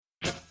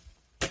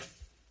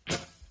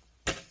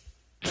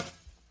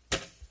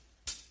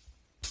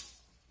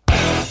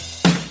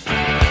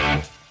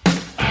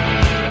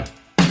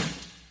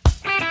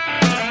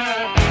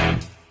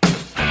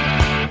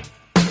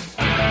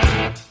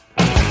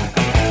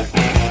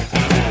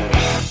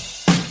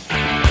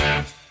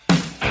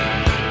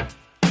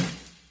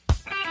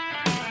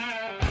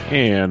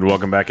And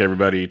welcome back,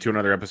 everybody, to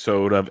another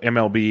episode of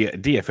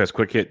MLB DFS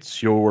Quick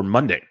Hits, your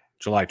Monday,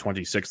 July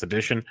 26th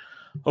edition.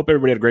 Hope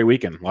everybody had a great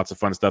weekend. Lots of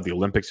fun stuff. The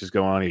Olympics is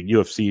going on. You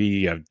had UFC,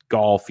 you had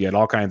golf. You had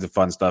all kinds of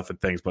fun stuff and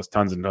things, plus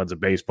tons and tons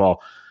of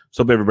baseball.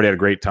 So hope everybody had a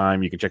great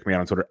time. You can check me out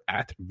on Twitter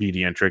at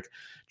BDentric.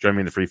 Join me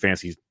in the Free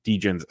Fantasy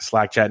Degens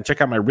Slack chat and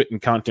check out my written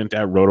content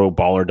at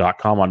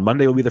rotoballer.com. On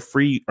Monday will be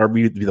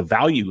the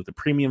value, the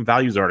premium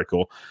values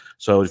article.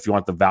 So if you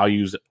want the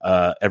values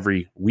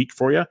every week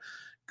for you,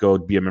 go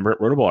be a member at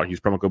Rotoballer. Use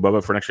promo code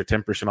BUBBA for an extra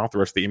 10% off the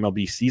rest of the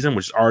MLB season,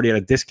 which is already at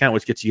a discount,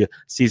 which gets you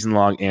season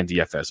long and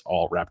DFS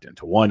all wrapped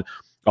into one.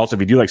 Also, if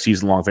you do like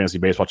season-long fantasy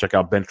baseball, check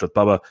out Bench with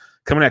Bubba.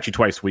 Coming at you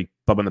twice a week.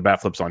 Bubba and the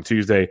Bat Flips on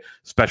Tuesday.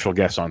 Special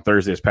guests on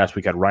Thursday. This past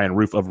week, had Ryan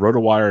Roof of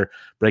RotoWire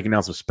breaking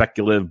down some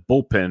speculative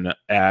bullpen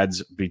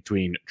ads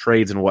between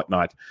trades and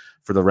whatnot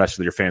for the rest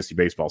of your fantasy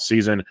baseball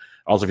season.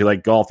 Also, if you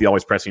like golf, the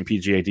Always Pressing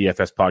PGA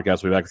DFS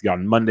podcast will be back with you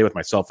on Monday with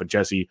myself and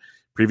Jesse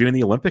previewing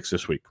the Olympics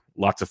this week.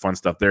 Lots of fun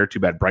stuff there. Too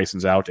bad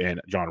Bryson's out and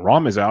John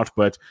Rahm is out,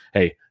 but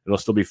hey, it'll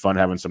still be fun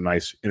having some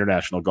nice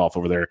international golf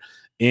over there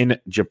in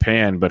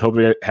Japan. But hope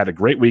you had a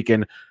great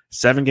weekend.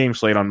 7-game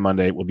slate on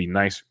Monday will be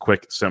nice,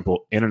 quick,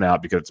 simple, in and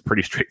out because it's a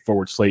pretty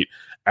straightforward slate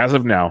as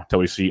of now until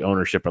we see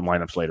ownership and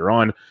lineups later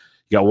on.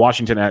 You got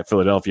Washington at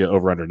Philadelphia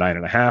over under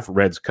 9.5.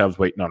 Reds, Cubs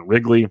waiting on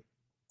Wrigley.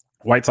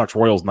 White Sox,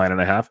 Royals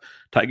 9.5.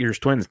 Tigers,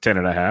 Twins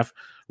 10.5.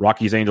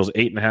 Rockies, Angels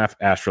 8.5.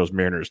 Astros,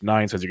 Mariners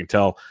 9. So as you can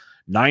tell,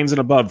 9s and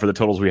above for the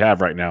totals we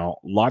have right now.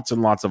 Lots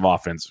and lots of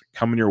offense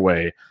coming your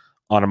way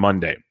on a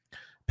Monday.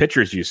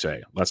 Pitchers, you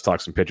say. Let's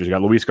talk some pitchers. You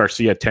got Luis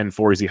Garcia,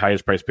 10-4. He's the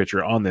highest priced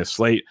pitcher on this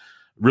slate.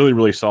 Really,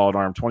 really solid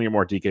arm. 20 or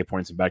more DK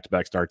points in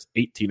back-to-back starts.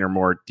 18 or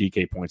more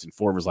DK points in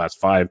 4 of his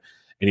last 5.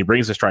 And he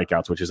brings the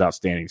strikeouts, which is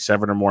outstanding.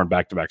 7 or more in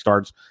back-to-back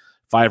starts.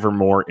 5 or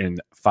more in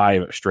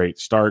 5 straight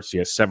starts. He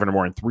has 7 or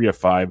more in 3 of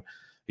 5.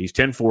 He's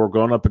 10-4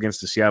 going up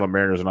against the Seattle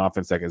Mariners, an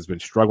offense that has been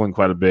struggling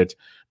quite a bit.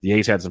 The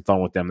A's had some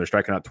fun with them. They're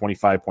striking out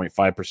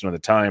 25.5% of the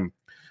time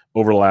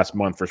over the last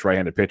month. First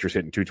right-handed pitchers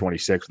hitting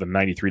 226 with a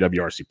 93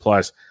 WRC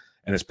plus.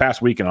 And this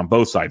past weekend on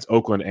both sides,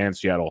 Oakland and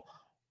Seattle,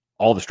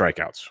 all the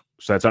strikeouts.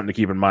 So that's something to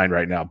keep in mind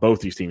right now.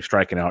 Both these teams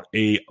striking out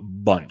a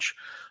bunch.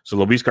 So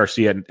Luis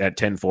Garcia at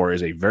 10-4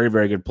 is a very,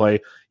 very good play.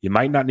 You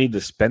might not need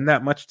to spend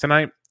that much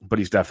tonight, but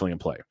he's definitely in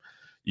play.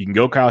 You can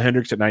go Kyle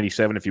Hendricks at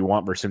 97 if you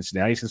want versus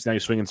Cincinnati.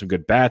 Cincinnati's swinging some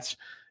good bats.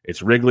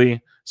 It's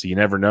Wrigley, so you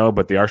never know,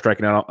 but they are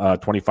striking out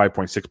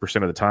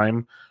 25.6% of the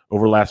time.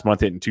 Over last month,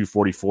 hitting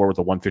 244 with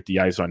a 150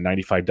 ISO on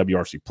 95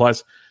 WRC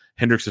plus.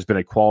 Hendricks has been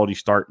a quality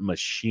start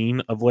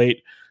machine of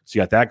late, so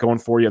you got that going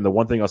for you. And the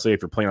one thing I'll say,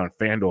 if you're playing on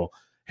FanDuel,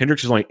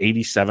 Hendricks is only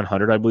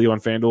 8,700, I believe, on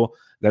FanDuel.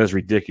 That is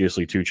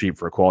ridiculously too cheap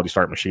for a quality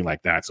start machine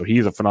like that. So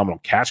he's a phenomenal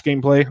cash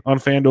game play on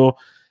FanDuel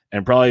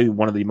and probably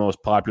one of the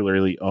most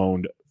popularly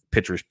owned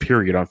pitchers,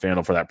 period, on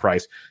FanDuel for that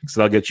price.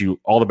 So they'll get you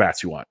all the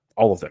bats you want,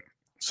 all of them.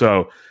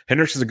 So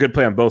Hendricks is a good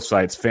play on both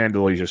sides.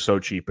 FanDuel is just so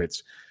cheap,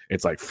 it's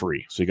like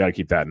free. So you got to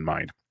keep that in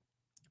mind.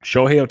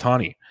 Shohei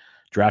Ohtani.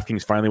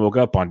 DraftKings finally woke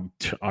up on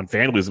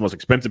FanDuel. He's the most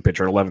expensive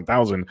pitcher at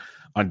 $11,000.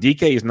 On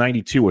DK, he's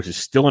 92, which is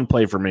still in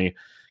play for me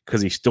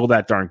because he's still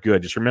that darn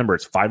good. Just remember,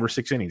 it's 5 or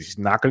 6 innings. He's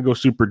not going to go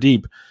super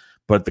deep,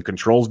 but the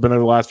control's been there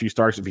the last few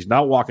starts. If he's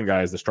not walking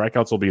guys, the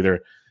strikeouts will be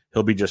there.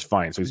 He'll be just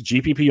fine. So he's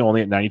GPP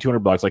only at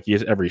 $9,200 like he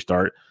is every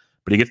start,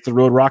 but he gets the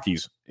road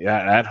Rockies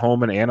at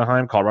home in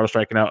Anaheim. Colorado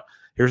striking out.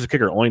 Here's the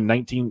kicker: only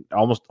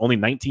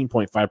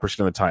 19.5%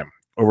 of the time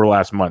over the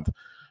last month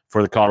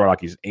for the Colorado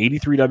Rockies.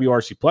 83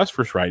 WRC plus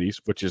for righties,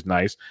 which is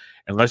nice.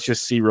 And let's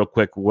just see real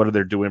quick what are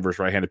they doing versus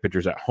right-handed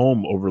pitchers at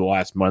home over the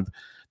last month.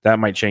 That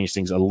might change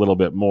things a little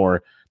bit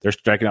more. They're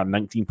striking out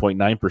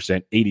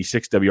 19.9%,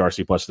 86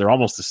 WRC plus. They're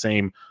almost the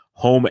same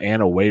home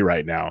and away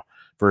right now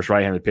versus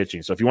right-handed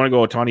pitching. So if you want to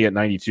go Ohtani at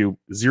 92,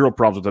 zero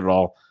problems with it at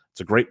all.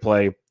 It's a great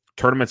play.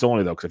 Tournaments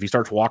only though, because if he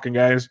starts walking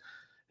guys,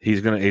 he's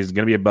gonna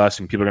be a bust,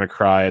 and people are gonna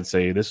cry and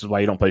say this is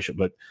why you don't play shit.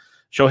 But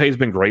Shohei's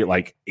been great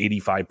like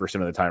 85%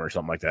 of the time or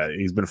something like that.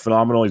 He's been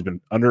phenomenal. He's been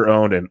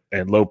under-owned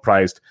and low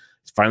priced.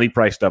 He's finally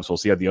priced up, so we'll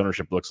see how the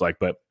ownership looks like.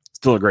 But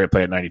still a great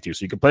play at 92.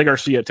 So you can play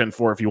Garcia at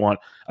 10-4 if you want.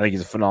 I think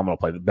he's a phenomenal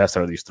play, the best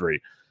out of these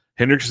three.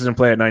 Hendricks is in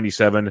play at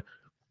 97.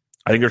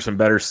 I think there's some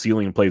better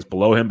ceiling plays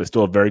below him, but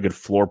still a very good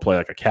floor play,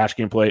 like a cash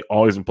game play.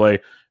 Always in play.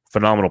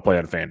 Phenomenal play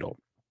on FanDuel.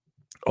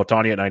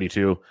 Ohtani at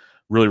 92.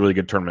 Really, really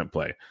good tournament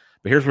play.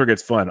 But here's where it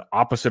gets fun.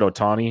 Opposite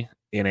Ohtani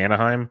in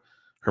Anaheim,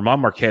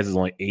 German Marquez is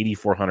only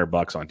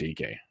 $8,400 on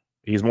DK.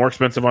 He's more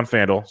expensive on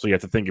FanDuel, so you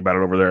have to think about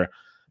it over there.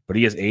 But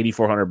he has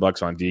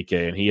 $8,400 on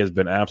DK, and he has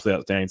been absolutely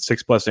outstanding.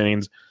 6+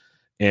 innings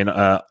in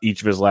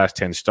each of his last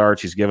 10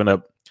 starts. He's given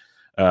up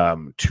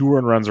 2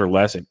 earned runs or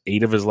less in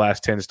 8 of his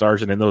last 10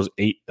 starts, and in those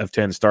 8 of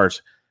 10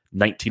 starts,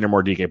 19 or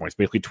more DK points.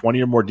 Basically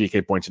 20 or more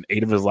DK points in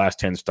 8 of his last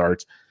 10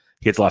 starts.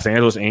 He gets Los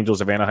Angeles Angels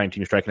of Anaheim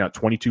team striking out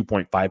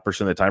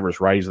 22.5% of the time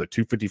versus righties with a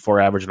 254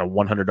 average and a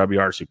 100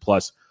 WRC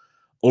plus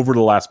over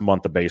the last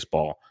month of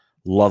baseball.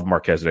 Love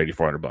Marquez at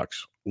 $8,400.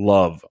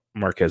 Love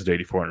Marquez at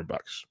 $8,400.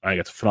 I think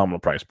it's a phenomenal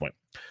price point.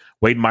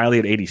 Wade Miley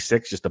at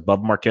 86, just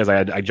above Marquez.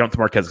 I jumped to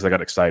Marquez because I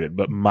got excited,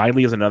 but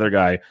Miley is another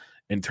guy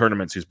in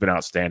tournaments who's been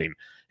outstanding.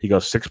 He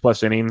goes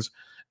 6+ innings,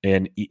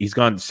 and he's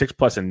gone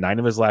 6+ in 9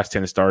 of his last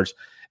 10 starts,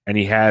 and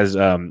he has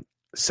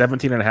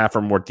 17.5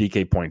 or more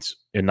DK points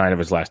in 9 of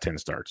his last 10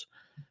 starts.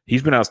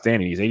 He's been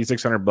outstanding. He's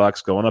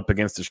 $8,600 going up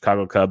against the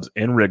Chicago Cubs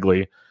in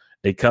Wrigley,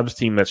 a Cubs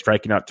team that's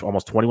striking out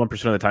almost 21%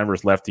 of the time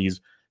versus lefties,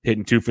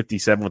 hitting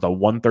 257 with a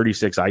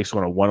 136 ISO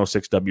and a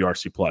 106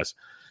 WRC plus.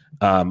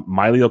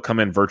 Miley will come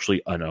in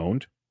virtually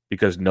unowned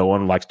because no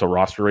one likes to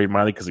roster rate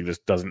Miley because he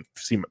just doesn't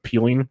seem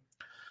appealing.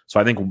 So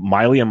I think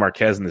Miley and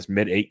Marquez in this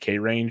mid 8K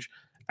range,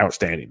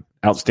 outstanding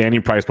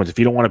price points. If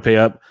you don't want to pay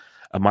up,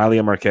 Miley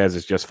and Marquez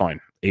is just fine.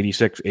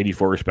 86,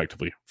 84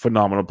 respectively.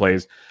 Phenomenal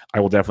plays. I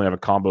will definitely have a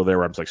combo there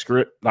where I'm just like,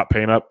 screw it, not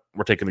paying up.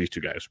 We're taking these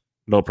two guys.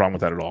 No problem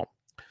with that at all.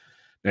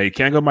 Now, you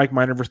can go Mike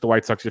Minor versus the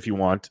White Sox if you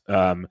want.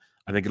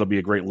 I think it'll be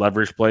a great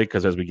leverage play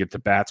because as we get to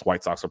bats,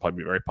 White Sox will probably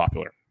be very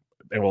popular.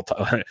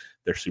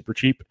 They're super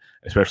cheap,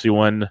 especially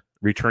one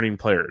returning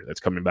player that's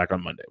coming back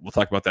on Monday. We'll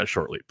talk about that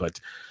shortly. But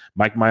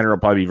Mike Minor will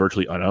probably be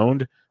virtually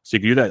unowned. So you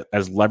can do that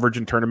as leverage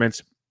in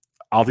tournaments.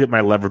 I'll get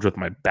my leverage with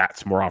my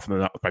bats more often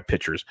than not with my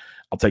pitchers.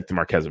 I'll take the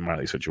Marquez and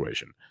Miley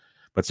situation.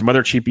 But some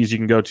other cheapies you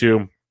can go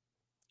to.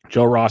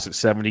 Joe Ross at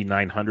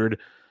 7,900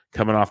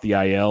 coming off the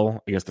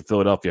IL against the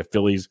Philadelphia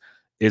Phillies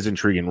is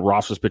intriguing.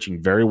 Ross was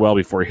pitching very well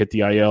before he hit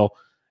the IL.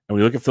 And when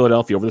you look at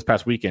Philadelphia over this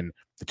past weekend,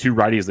 the two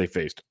righties they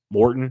faced,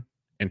 Morton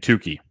and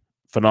Tukey,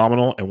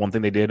 phenomenal. And one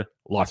thing they did,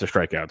 lots of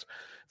strikeouts.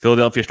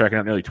 Philadelphia striking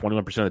out nearly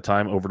 21% of the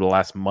time over the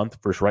last month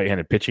versus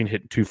right-handed pitching,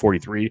 hitting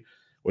 243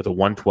 with a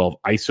 112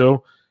 ISO.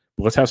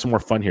 But let's have some more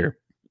fun here.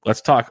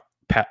 Let's talk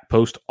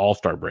post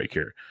All-Star break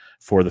here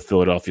for the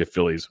Philadelphia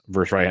Phillies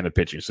versus right-handed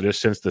pitching. So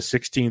just since the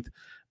 16th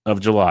of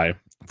July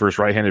versus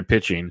right-handed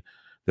pitching,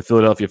 the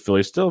Philadelphia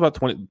Phillies still about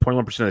 21%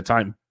 of the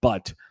time,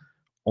 but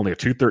only a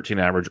 213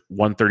 average,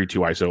 132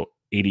 ISO,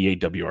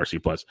 88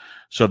 WRC plus.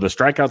 So the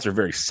strikeouts are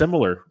very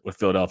similar with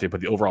Philadelphia,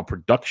 but the overall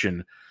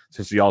production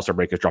since the All-Star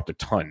break has dropped a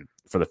ton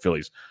for the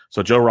Phillies.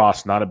 So Joe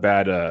Ross, not a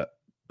bad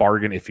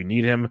bargain if you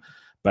need him,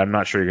 but I'm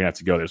not sure you're going to have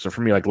to go there. So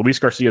for me, like Luis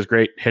Garcia is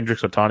great.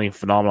 Hendricks, Ohtani,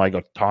 phenomenal. I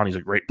go Ohtani's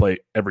a great play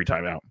every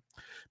time out.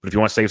 But if you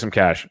want to save some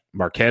cash,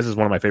 Marquez is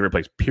one of my favorite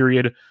plays,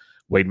 period.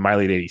 Wade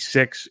Miley at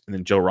 86, and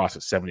then Joe Ross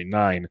at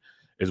 79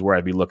 is where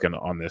I'd be looking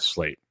on this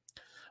slate.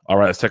 All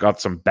right, let's check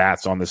out some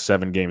bats on this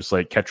 7-game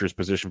slate. Catcher's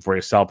position for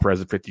you. Sal Perez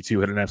at 52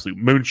 hit an absolute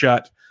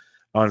moonshot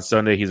on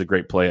Sunday. He's a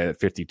great play at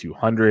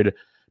 5,200.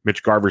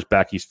 Mitch Garver's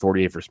back. He's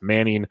 48 versus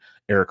Manning.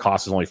 Eric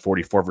Haas is only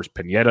 44 versus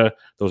Pineda.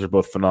 Those are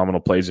both phenomenal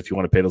plays if you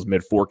want to pay those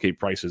mid 4K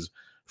prices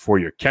for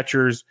your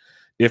catchers.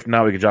 If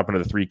not, we can drop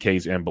into the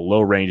 3Ks and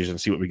below ranges and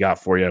see what we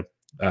got for you.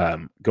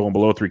 Going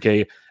below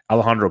 3K,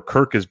 Alejandro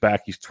Kirk is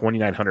back. He's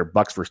 $2,900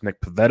 versus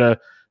Nick Pivetta.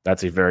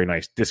 That's a very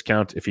nice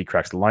discount if he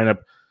cracks the lineup.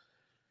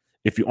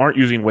 If you aren't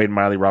using Wade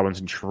Miley,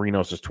 Robinson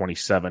Chirinos is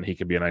 27. He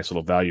could be a nice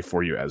little value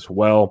for you as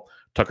well.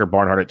 Tucker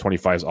Barnhart at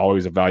 25 is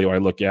always a value I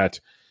look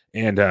at.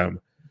 And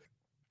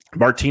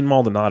Martin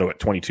Maldonado at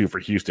 22 for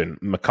Houston.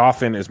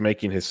 McCoffin is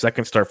making his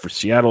second start for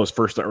Seattle. His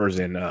first start was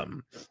in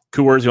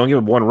Coors. He only gave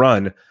him one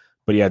run,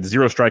 but he had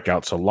 0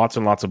 strikeouts, so lots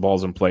and lots of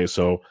balls in play.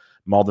 So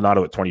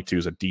Maldonado at 22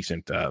 is a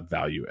decent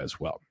value as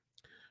well.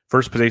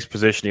 First base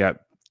position, you got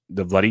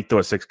the Vladito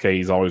at 6K.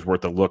 He's always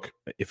worth a look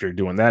if you're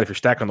doing that. If you're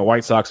stacking the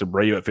White Sox,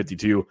 Abreu at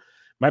 52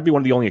 might be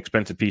one of the only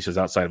expensive pieces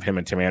outside of him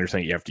and Tim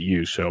Anderson that you have to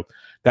use. So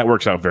that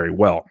works out very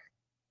well.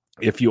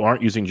 If you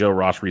aren't using Joe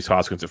Ross, Rhys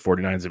Hoskins at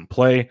 49 is in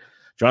play.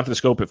 Jonathan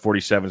Scope at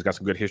 47 has got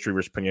some good history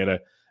versus Pineda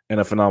and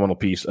a phenomenal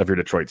piece of your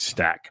Detroit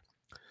stack.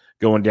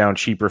 Going down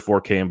cheaper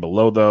 4K and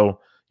below, though,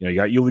 you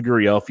got Yuli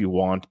Gurriel if you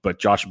want, but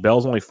Josh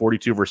Bell's only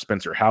 42 versus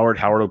Spencer Howard.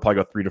 Howard will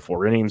probably go 3 to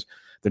 4 innings.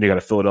 Then you got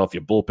a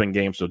Philadelphia bullpen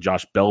game, so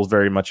Josh Bell's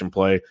very much in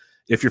play.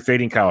 If you're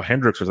fading Kyle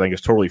Hendricks, which I think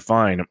is totally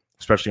fine,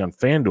 especially on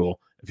FanDuel,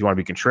 if you want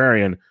to be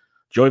contrarian,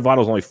 Joey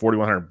Votto's only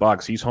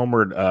 $4,100. He's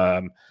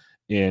homered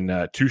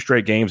in 2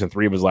 straight games and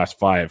 3 of his last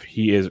 5.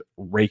 He is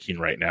raking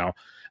right now.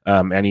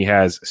 And he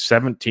has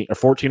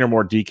 14 or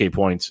more DK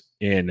points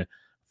in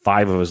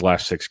 5 of his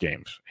last 6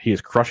 games. He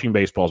is crushing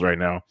baseballs right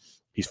now.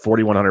 He's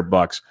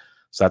 $4,100.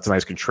 So that's a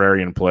nice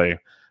contrarian play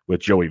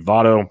with Joey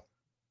Votto.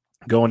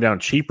 Going down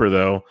cheaper,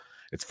 though,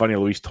 it's funny,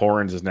 Luis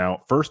Torrens is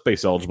now first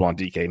base eligible on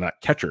DK, not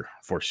catcher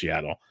for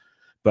Seattle.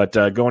 But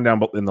going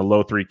down in the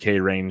low 3K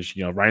range,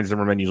 Ryan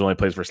Zimmerman usually only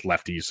plays versus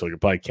lefties, so you'll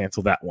probably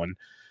cancel that one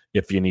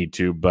if you need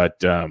to.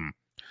 But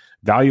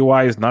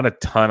value-wise, not a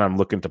ton I'm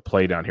looking to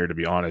play down here, to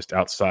be honest,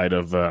 outside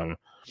of Joey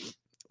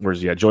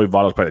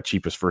Votto's probably the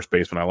cheapest first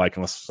baseman I like,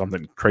 unless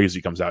something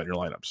crazy comes out in your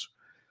lineups.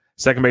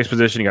 Second base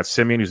position, you got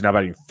Simeon, who's now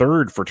batting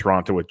third for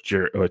Toronto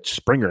with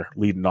Springer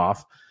leading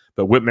off.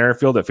 But Whit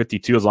Merrifield at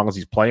 52, as long as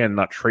he's playing and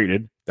not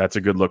traded, that's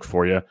a good look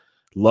for you.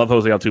 Love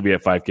Jose Altuve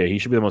at 5K. He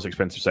should be the most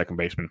expensive second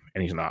baseman,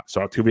 and he's not.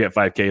 So Altuve at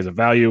 5K is a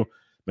value.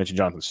 Mentioned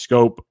Jonathan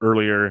Scope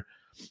earlier.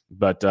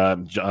 But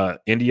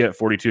India at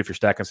 42, if you're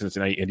stacking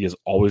Cincinnati, India is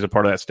always a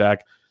part of that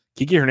stack.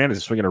 Kiki Hernandez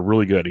is swinging a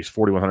really good. He's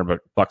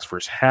 $4,100 for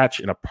his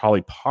Hatch in a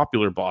probably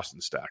popular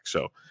Boston stack.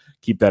 So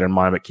keep that in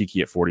mind. But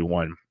Kiki at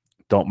 41,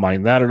 don't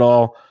mind that at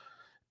all.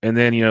 And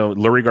then,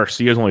 Lurie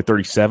Garcia is only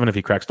 37 if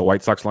he cracks the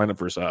White Sox lineup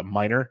versus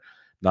Minor.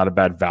 Not a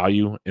bad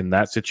value in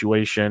that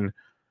situation.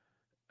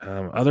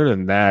 Other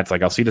than that,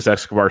 like Alcides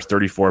Escobar is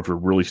 34. If you're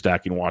really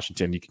stacking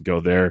Washington, you can go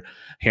there.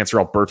 Hanser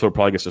Alberto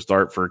probably gets to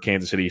start for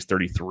Kansas City. He's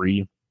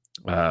 33.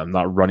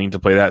 Not running to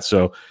play that.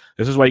 So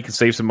this is why you can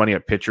save some money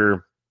at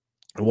pitcher.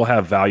 We'll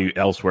have value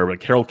elsewhere. But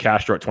like Harold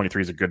Castro at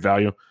 23 is a good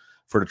value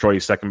for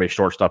Detroit. Second base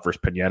shortstop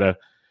versus Pineda.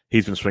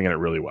 He's been swinging it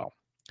really well.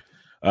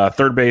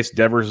 Third base,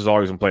 Devers is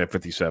always in play at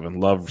 57.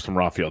 Love some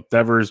Rafael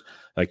Devers.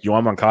 Like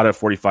Yoan Moncada at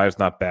 45 is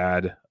not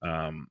bad.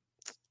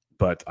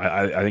 But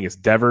I think it's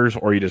Devers,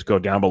 or you just go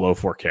down below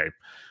 4K.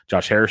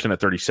 Josh Harrison at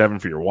 37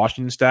 for your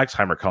Washington stacks.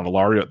 Heimer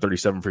Candelario at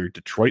 37 for your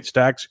Detroit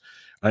stacks.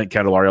 I think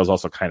Candelario is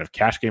also kind of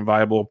cash game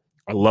viable.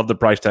 I love the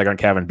price tag on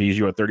Cavan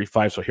Biggio at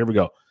 35. So here we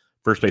go.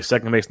 First base,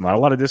 second base, not a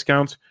lot of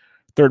discounts.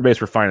 Third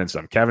base, we're finding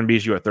some. Cavan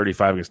Biggio at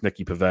 35 against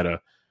Nicky Pivetta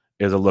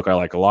is a look I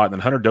like a lot. And then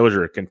Hunter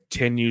Dozier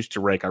continues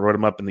to rake. I wrote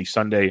him up in the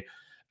Sunday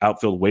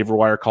outfield waiver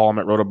wire column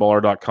at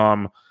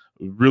rotoballer.com.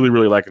 Really,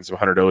 really liking some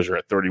Hunter Dozier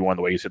at 31,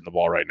 the way he's hitting the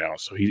ball right now.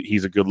 So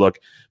he's a good look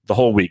the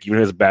whole week. Even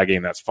if it's a bad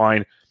game, that's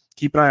fine.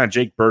 Keep an eye on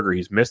Jake Berger.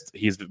 He's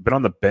been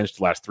on the bench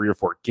the last 3 or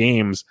 4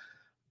 games,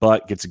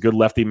 but gets a good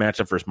lefty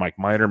matchup versus Mike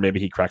Minor. Maybe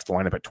he cracks the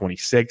lineup at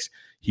 26.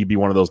 He'd be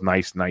one of those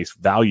nice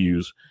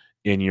values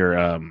in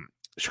your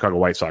Chicago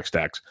White Sox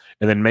stacks.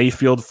 And then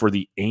Mayfield for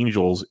the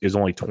Angels is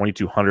only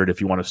 2,200 if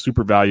you want a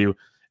super value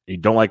and you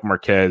don't like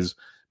Marquez.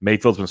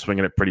 Mayfield's been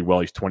swinging it pretty well.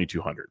 He's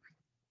 2,200.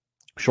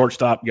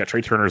 Shortstop, you got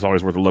Trey Turner is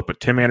always worth a look,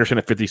 but Tim Anderson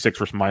at 56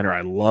 versus Minor,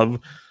 I love.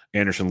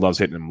 Anderson loves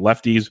hitting them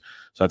lefties,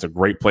 so that's a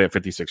great play at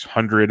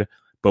 5,600.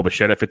 Bo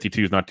Bichette at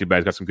 52 is not too bad.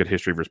 He's got some good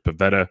history versus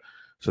Pivetta,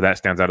 so that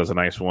stands out as a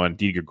nice one.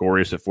 Didi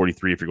Gregorius at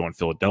 43 if you're going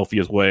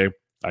Philadelphia's way.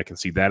 I can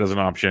see that as an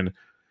option.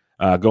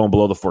 Going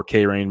below the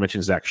 4K range,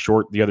 mentioned Zach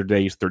Short the other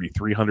day. He's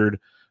 3,300,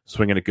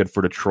 swinging it good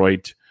for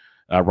Detroit.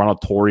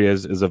 Ronald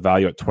Torres is a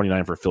value at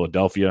 29 for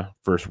Philadelphia.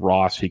 Versus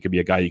Ross, he could be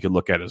a guy you could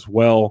look at as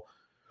well.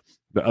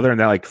 But other than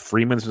that, like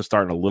Freeman's been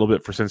starting a little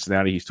bit for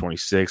Cincinnati. He's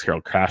 26.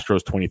 Harold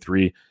Castro's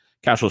 23.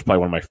 Castro's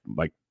probably one of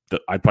my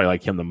I'd probably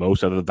like him the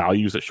most out of the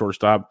values at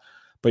shortstop.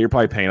 But you're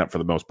probably paying up for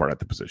the most part at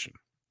the position.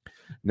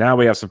 Now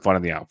we have some fun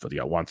in the outfield. You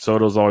got Juan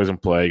Soto's always in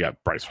play. You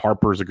got Bryce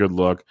Harper's a good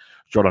look.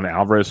 Jordan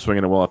Alvarez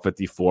swinging it well at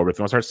 54. But if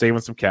you want to start saving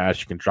some cash,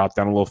 you can drop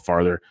down a little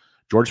farther.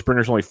 George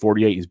Springer's only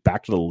 48. He's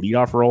back to the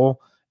leadoff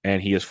role, and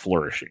he is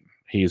flourishing.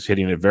 He's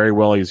hitting it very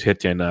well. He's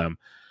hit in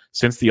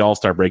since the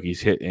All-Star break,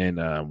 he's hit in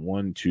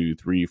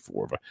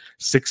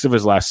 6 of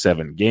his last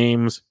 7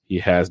 games. He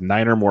has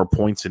 9 or more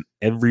points in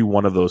every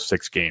one of those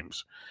 6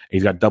 games.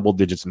 He's got double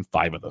digits in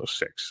 5 of those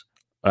 6.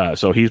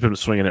 So he's been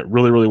swinging it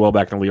really, really well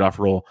back in the leadoff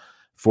role.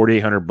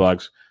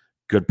 $4,800.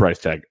 Good price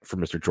tag for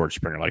Mr. George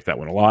Springer. I like that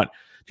one a lot.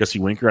 Jesse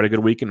Winker had a good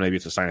weekend. Maybe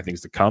it's a sign of things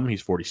to come.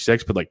 He's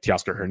 46, but like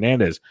Teoscar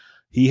Hernandez,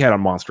 he had a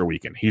monster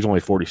weekend. He's only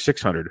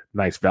 4,600.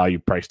 Nice value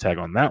price tag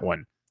on that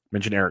one.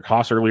 Mentioned Eric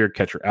Haas earlier,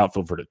 catcher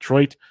outfield for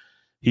Detroit.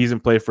 He's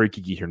in play for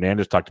Kiki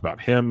Hernandez. Talked about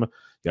him. You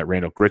got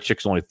Randall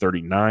Grichuk's only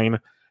 39.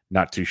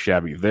 Not too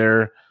shabby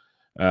there.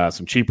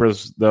 Some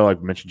cheapers, though.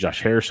 I've mentioned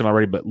Josh Harrison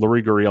already, but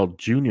Lourdes Gurriel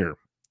Jr.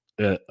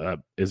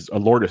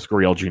 Lourdes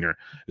Gurriel Jr.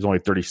 is only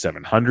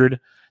 3,700.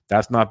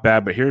 That's not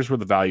bad, but here's where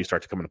the values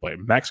start to come into play.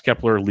 Max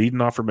Kepler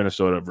leading off for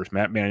Minnesota versus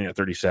Matt Manning at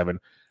 37.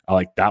 I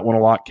like that one a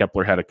lot.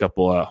 Kepler had a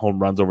couple home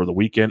runs over the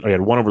weekend. He had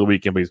one over the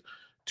weekend, but he's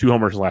 2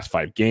 homers in the last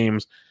 5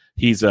 games.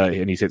 He's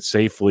hit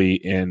safely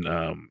in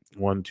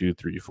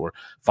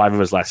 5 of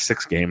his last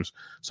 6 games.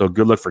 So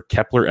good look for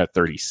Kepler at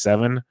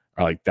 37.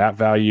 I like that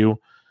value.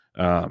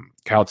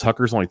 Kyle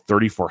Tucker's only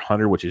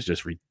 3,400, which is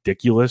just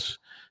ridiculous.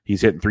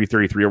 He's hitting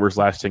 333 over his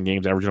last 10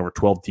 games, averaging over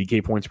 12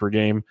 DK points per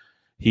game.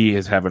 He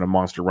is having a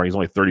monster run. He's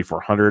only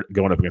 3,400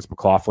 going up against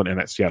McLaughlin and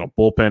that Seattle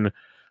bullpen.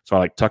 So I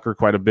like Tucker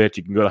quite a bit.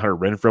 You can go to Hunter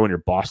Renfroe, and your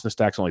Boston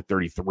stack's only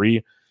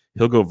 33.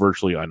 He'll go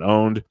virtually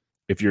unowned.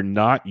 If you're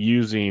not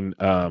using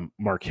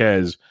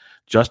Marquez,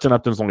 Justin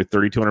Upton's only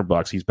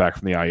 $3,200. He's back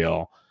from the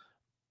IL.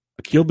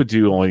 Akil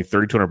Baddoo, only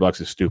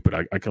 $3,200 is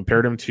stupid. I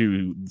compared him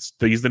to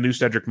he's the new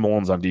Cedric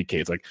Mullins on DK.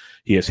 It's like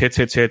he has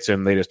hits,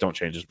 and they just don't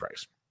change his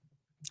price.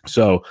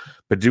 So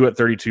Baddoo at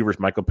 32 versus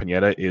Michael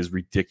Pineda is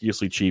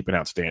ridiculously cheap and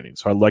outstanding.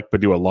 So I like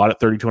Baddoo a lot at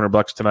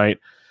 $3,200 tonight.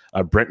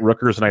 Brent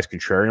Rooker is a nice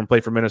contrarian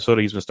play for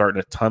Minnesota. He's been starting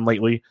a ton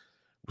lately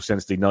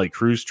since the Nelly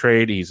Cruz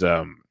trade. He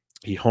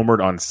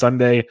homered on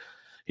Sunday.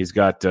 He's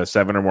got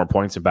 7 or more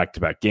points in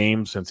back-to-back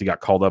games since he got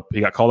called up. He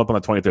got called up on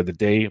the 23rd the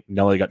day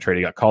Nelly got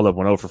traded. He got called up,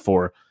 went 0 for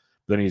 4.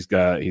 Then he's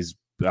got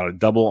a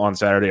double on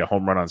Saturday, a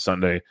home run on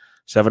Sunday,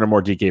 7 or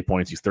more DK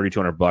points. He's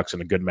 $3,200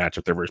 and a good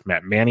matchup there versus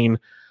Matt Manning.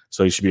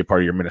 So he should be a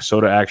part of your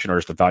Minnesota action or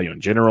just a value in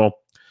general.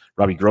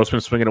 Robbie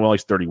Grossman's swinging it well.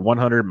 He's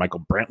 3,100.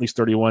 Michael Brantley's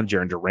 31.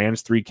 Jaron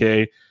Duran's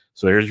 3K.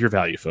 So there's your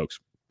value, folks.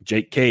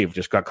 Jake Cave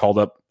just got called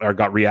up or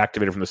got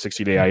reactivated from the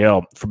 60-day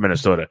IL from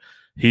Minnesota.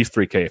 He's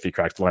 3K if he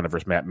cracks the lineup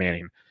versus Matt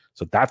Manning.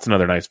 So that's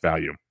another nice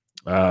value.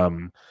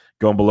 Going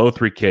below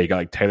 3K, you got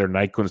like Tyler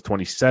Nyquin's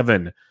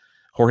 27.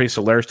 Jorge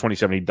Soler's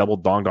 27. He double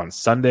donged on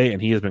Sunday,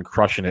 and he has been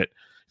crushing it.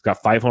 He's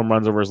got 5 home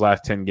runs over his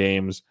last 10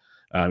 games.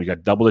 He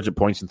got double-digit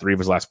points in 3 of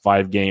his last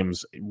 5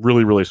 games.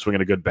 Really, really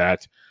swinging a good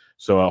bat.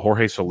 So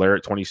Jorge Soler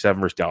at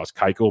 27 versus Dallas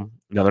Keuchel.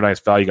 Another nice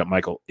value. You got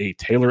Michael A.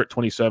 Taylor at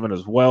 27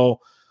 as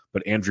well.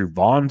 But Andrew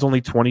Vaughn's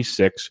only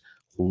 26.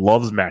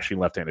 Loves mashing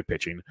left-handed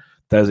pitching.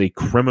 That is a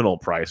criminal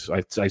price.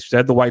 I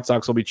said the White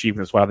Sox will be cheap, and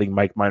that's why I think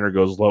Mike Minor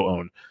goes low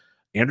owned.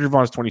 Andrew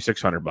Vaughn's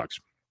 $2,600.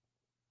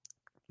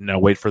 Now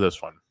wait for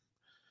this one.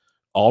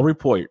 All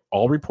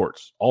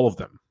reports, all of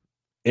them,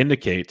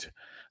 indicate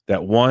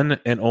that one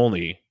and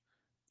only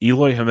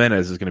Eloy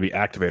Jimenez is going to be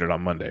activated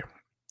on Monday.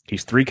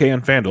 He's $3K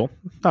on FanDuel.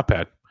 Not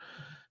bad.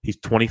 He's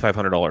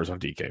 $2,500 on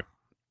DK.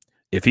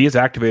 If he is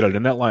activated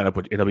in that lineup,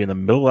 which it'll be in the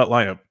middle of that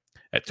lineup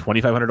at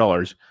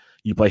 $2,500,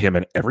 you play him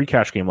in every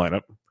cash game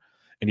lineup,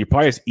 and you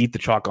probably just eat the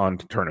chalk on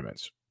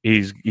tournaments.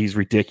 He's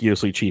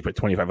ridiculously cheap at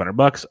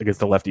 $2,500 against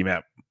the lefty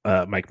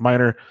Mike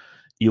Minor.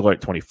 Eloy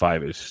at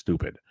 25 is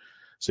stupid.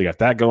 So you got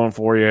that going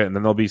for you, and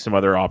then there'll be some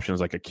other options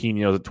like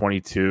Aquino's at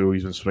 22.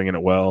 He's been swinging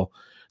it well.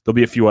 There'll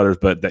be a few others,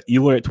 but that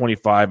Eloy at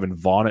 25 and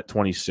Vaughn at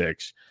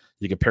 26,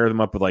 you can pair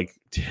them up with like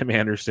Tim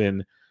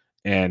Anderson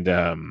and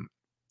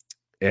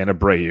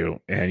Abreu,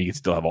 and you can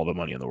still have all the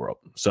money in the world.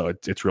 So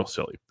it's real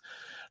silly.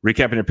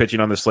 Recapping your pitching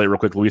on this slate real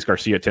quick, Luis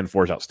Garcia at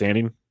 10-4 is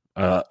outstanding.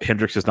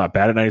 Hendricks is not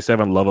bad at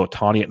 97. Love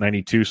Ohtani at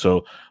 92.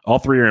 So all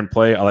three are in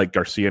play. I like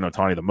Garcia and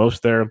Ohtani the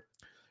most there.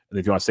 And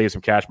if you want to save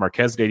some cash,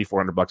 Marquez at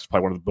 $8,400 is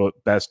probably one of the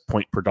best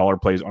point per dollar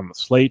plays on the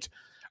slate.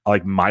 I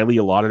like Miley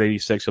a lot at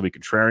 86. He'll be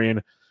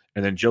contrarian.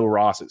 And then Joe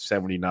Ross at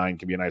 79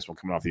 can be a nice one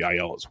coming off the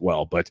IL as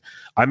well. But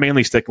I'm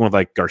mainly sticking with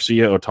like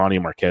Garcia,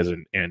 Ohtani, Marquez,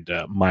 and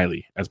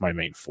Miley as my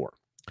main four.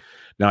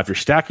 Now, if you're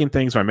stacking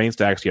things, my main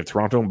stacks, you have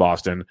Toronto and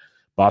Boston.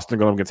 Boston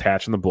going up against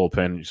Hatch in the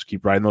bullpen. You just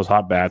keep riding those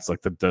hot bats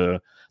like the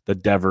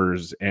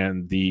Devers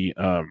and the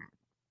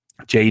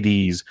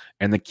JDs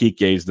and the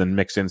Kikes, then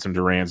mix in some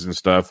Durans and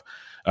stuff.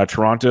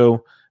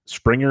 Toronto,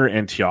 Springer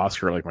and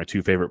Teoscar are like my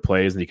two favorite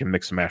plays, and you can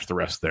mix and match the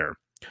rest there.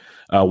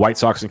 White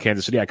Sox and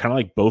Kansas City, I kind of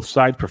like both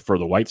sides, prefer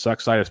the White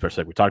Sox side,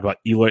 especially like we talked about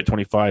Eloy at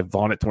 25,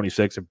 Vaughn at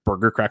 26. If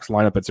Burger cracks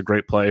lineup, it's a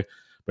great play.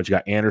 But you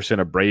got Anderson,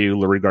 Abreu,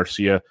 Luis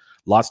Garcia.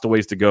 Lots of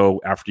ways to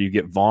go after you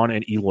get Vaughn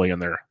and Eloy in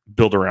there.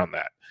 Build around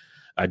that.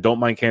 I don't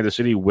mind Kansas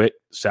City. Witt,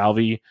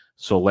 Salvi,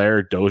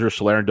 Soler, Dozier.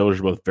 Soler and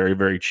Dozier are both very,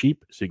 very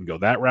cheap, so you can go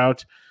that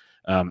route.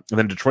 And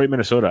then Detroit,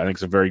 Minnesota, I think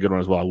is a very good one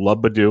as well. I love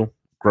Baddoo.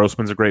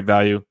 Grossman's a great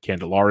value.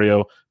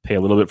 Candelario, pay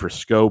a little bit for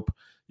scope.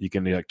 You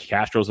can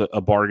Castro's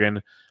a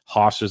bargain.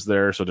 Haas is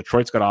there. So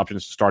Detroit's got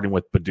options starting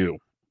with Baddoo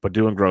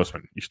and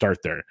Grossman. You start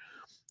there.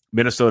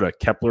 Minnesota,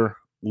 Kepler.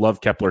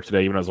 Love Kepler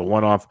today, even as a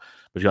one-off.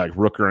 But you like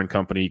Rooker and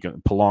company. You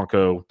can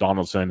Polanco,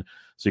 Donaldson.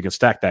 So you can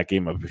stack that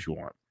game up if you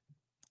want.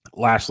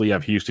 Lastly, you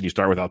have Houston. You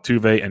start with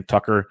Altuve and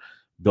Tucker.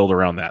 Build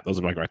around that. Those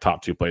are like my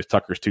top two plays.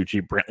 Tucker's too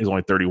cheap. Brantley's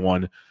only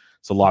 31.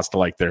 So lots to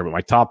like there. But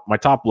my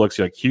top looks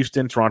like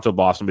Houston, Toronto,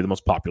 Boston be the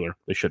most popular.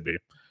 They should be.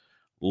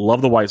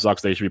 Love the White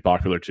Sox. They should be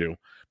popular too.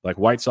 Like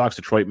White Sox,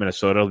 Detroit,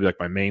 Minnesota will be like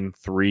my main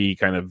three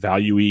kind of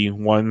value-y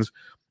ones.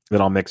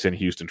 Then I'll mix in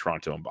Houston,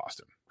 Toronto, and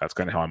Boston. That's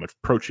kind of how I'm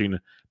approaching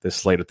this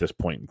slate at this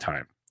point in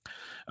time.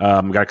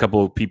 Got a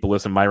couple of people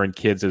listening. Myron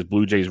Kidd says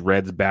Blue Jays,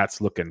 Reds,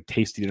 bats looking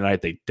tasty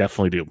tonight. They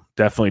definitely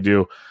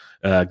do.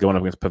 Going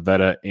up against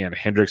Pivetta and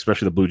Hendricks,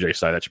 especially the Blue Jay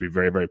side. That should be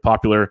very, very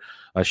popular.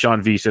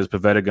 Sean V says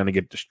Pivetta going to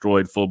get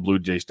destroyed. Full Blue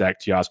Jay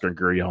stack. Teoscar and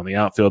Gurriel on the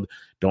outfield.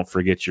 Don't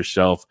forget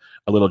yourself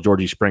a little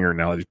Georgie Springer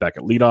now that he's back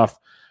at leadoff.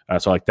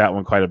 So I like that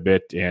one quite a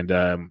bit. And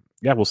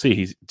we'll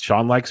see.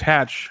 Sean likes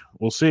Hatch.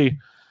 We'll see.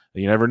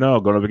 You never know.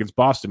 Going up against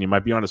Boston, you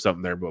might be onto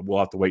something there, but we'll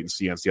have to wait and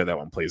see how that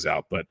one plays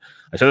out. But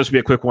I said this would be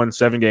a quick one,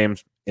 7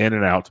 games, in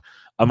and out.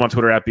 I'm on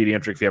Twitter at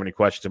BDentric. If you have any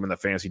questions, I'm in the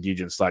Fantasy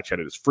DJ and Slack chat.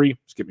 It is free.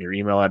 Just give me your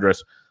email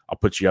address. I'll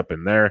put you up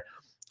in there.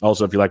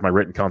 Also, if you like my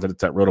written content,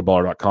 it's at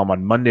rotoballer.com.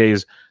 On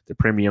Mondays, the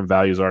premium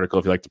values article.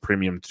 If you like the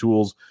premium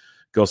tools,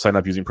 go sign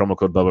up using promo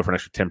code Bubba for an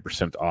extra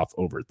 10% off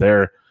over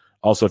there.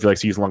 Also, if you like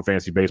season-long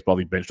fantasy baseball,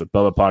 the Benched with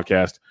Bubba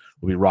podcast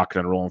will be rocking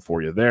and rolling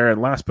for you there.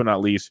 And last but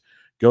not least,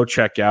 go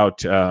check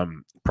out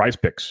Prize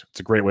Picks. It's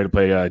a great way to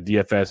play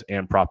DFS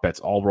and prop bets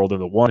all rolled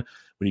into one.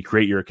 When you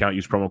create your account,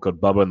 use promo code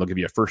Bubba, and they'll give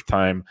you a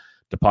first-time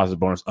deposit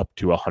bonus up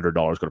to $100.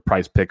 Go to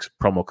Prize Picks,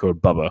 promo code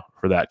Bubba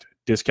for that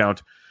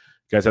discount.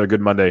 You guys have a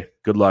good Monday.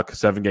 Good luck.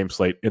 7-game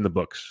slate in the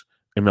books.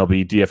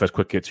 MLB DFS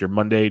Quick Hits, your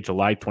Monday,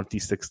 July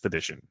 26th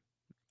edition.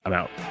 I'm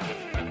out.